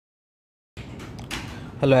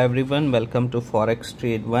Hello everyone, welcome to Forex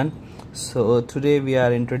Trade 1. So today we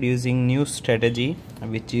are introducing new strategy,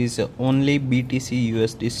 which is only BTC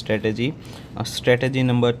USD strategy, strategy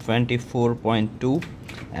number 24.2,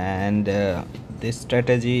 and this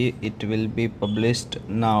strategy, it will be published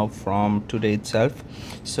now from today itself.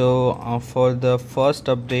 So for the first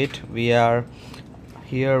update, we are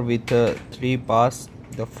here with three parts.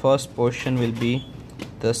 The first portion will be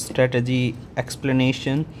the strategy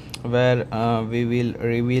explanation, where we will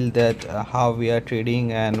reveal that how we are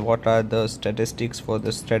trading and what are the statistics for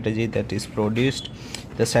the strategy that is produced.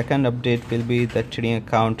 The second update will be the trading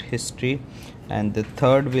account history, and the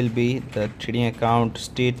third will be the trading account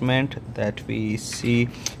statement that we see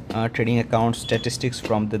trading account statistics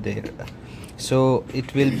from the there. So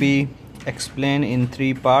it will be explained in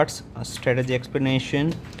three parts: strategy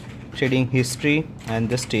explanation, trading history, and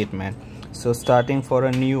the statement. So starting for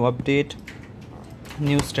a new update,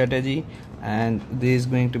 new strategy, and this is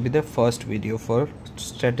going to be the first video for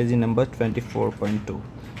strategy number 24.2.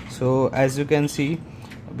 so as you can see,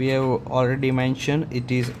 we have already mentioned it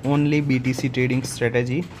is only BTC trading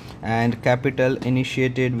strategy, and capital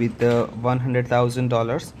initiated with the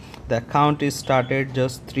 $100,000. The account is started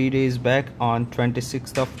just 3 days back on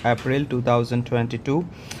 26th of April 2022,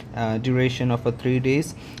 duration of 3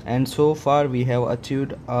 days, and so far we have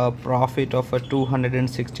achieved a profit of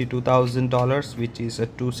 $262,000, which is a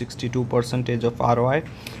 262% of ROI.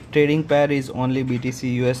 Trading pair is only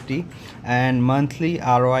BTC USD, and monthly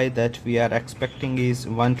ROI that we are expecting is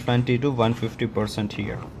 120 to 150%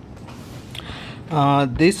 here.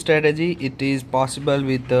 This strategy, it is possible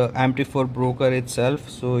with the MT4 broker itself,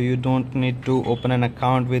 so you don't need to open an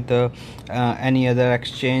account with any other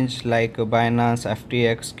exchange like Binance,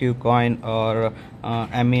 FTX, KuCoin, or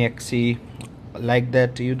MEXC. Like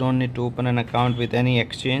that, you don't need to open an account with any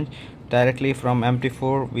exchange. Directly from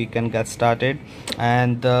MT4 we can get started,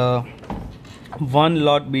 and the one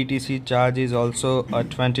lot BTC charge is also a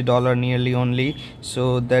 $20 nearly only,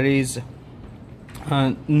 so there is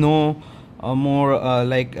no more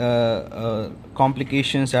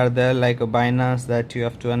complications are there like a Binance, that you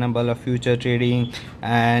have to enable a future trading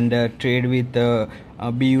and trade with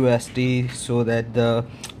BUSD, so that the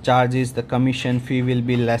charges, the commission fee will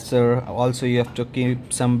be lesser. Also you have to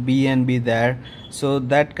keep some BNB there, so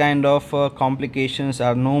that kind of complications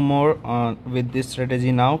are no more with this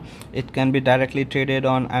strategy. Now it can be directly traded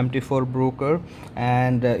on MT4 broker,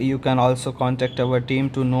 and you can also contact our team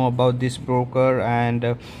to know about this broker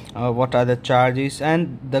and what are the charges.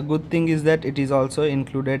 And the good thing is that it is also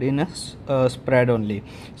included in a spread only,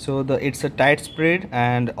 so it's a tight spread,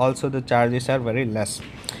 and also the charges are very less.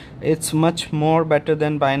 It's much more better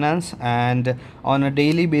than Binance, and on a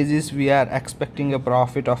daily basis we are expecting a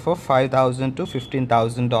profit of $5,000 to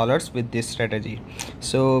 $15,000 with this strategy.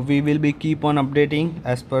 So we will be keep on updating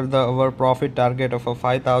as per our profit target of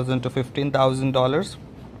 $5,000 to $15,000,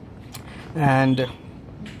 and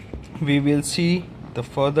we will see the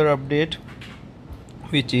further update,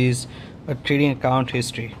 which is a trading account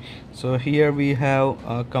history. So here we have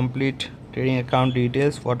complete trading account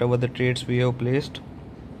details, whatever the trades we have placed.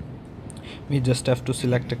 We just have to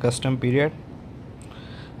select a custom period,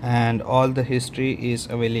 and all the history is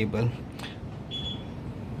available.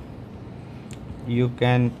 You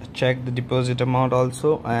can check the deposit amount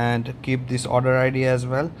also, and keep this order ID as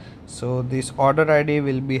well. So this order ID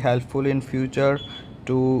will be helpful in future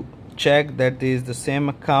to check that this is the same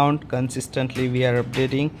account consistently we are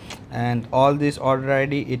updating, and all this order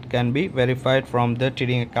ID, it can be verified from the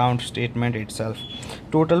trading account statement itself.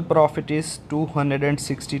 Total profit is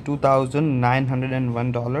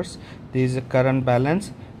 $262,901. This is the current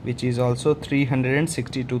balance, which is also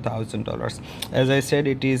 $362,000. As I said,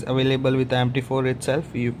 it is available with MT4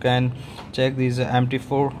 itself. You can check this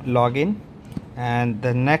MT4 login. And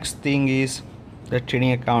the next thing is the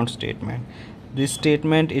trading account statement. This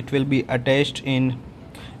statement, it will be attached in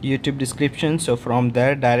YouTube description, so from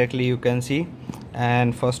there directly you can see.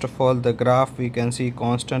 And first of all, the graph we can see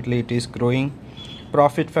constantly it is growing.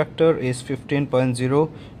 Profit factor is 15.0.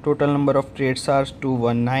 Total number of trades are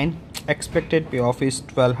 219. Expected payoff is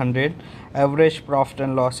 1200. Average profit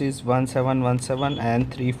and loss is 1717 and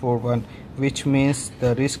 341, which means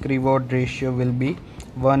the risk reward ratio will be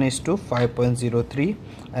 1:5.03,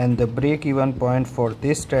 and the break even point for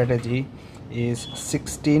this strategy is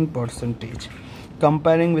 16%.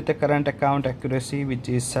 Comparing with the current account accuracy, which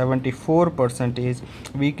is 74%,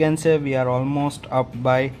 we can say we are almost up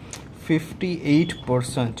by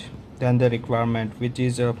 58% than the requirement, which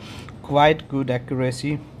is a quite good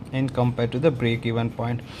accuracy. in compared to the break-even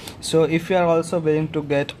point. So if you are also willing to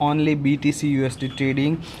get only BTC USD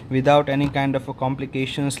trading without any kind of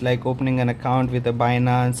complications like opening an account with a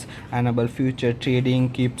Binance, enable future trading,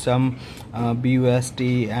 keep some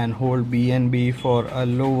BUSD and hold BNB for a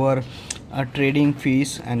lower trading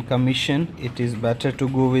fees and commission, it is better to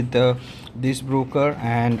go with this broker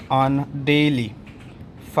and on daily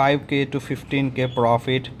 5k to 15k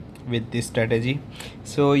profit with this strategy.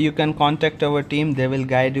 So you can contact our team, they will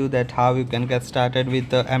guide you that how you can get started with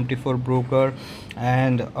the MT4 broker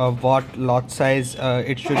and what lot size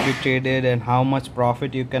it should be traded and how much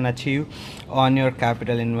profit you can achieve on your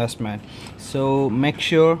capital investment. So make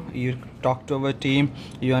sure you talk to our team,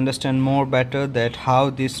 you understand more better that how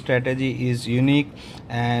this strategy is unique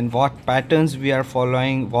and what patterns we are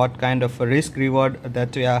following, what kind of a risk reward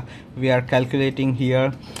that we are calculating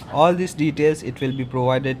here. All these details it will be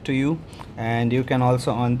provided to you, and you can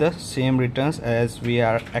also earn the same returns as we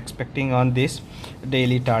are expecting on this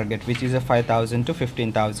daily target, which is a $5,000 to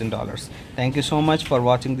 $15,000. Thank you so much for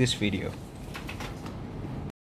watching this video.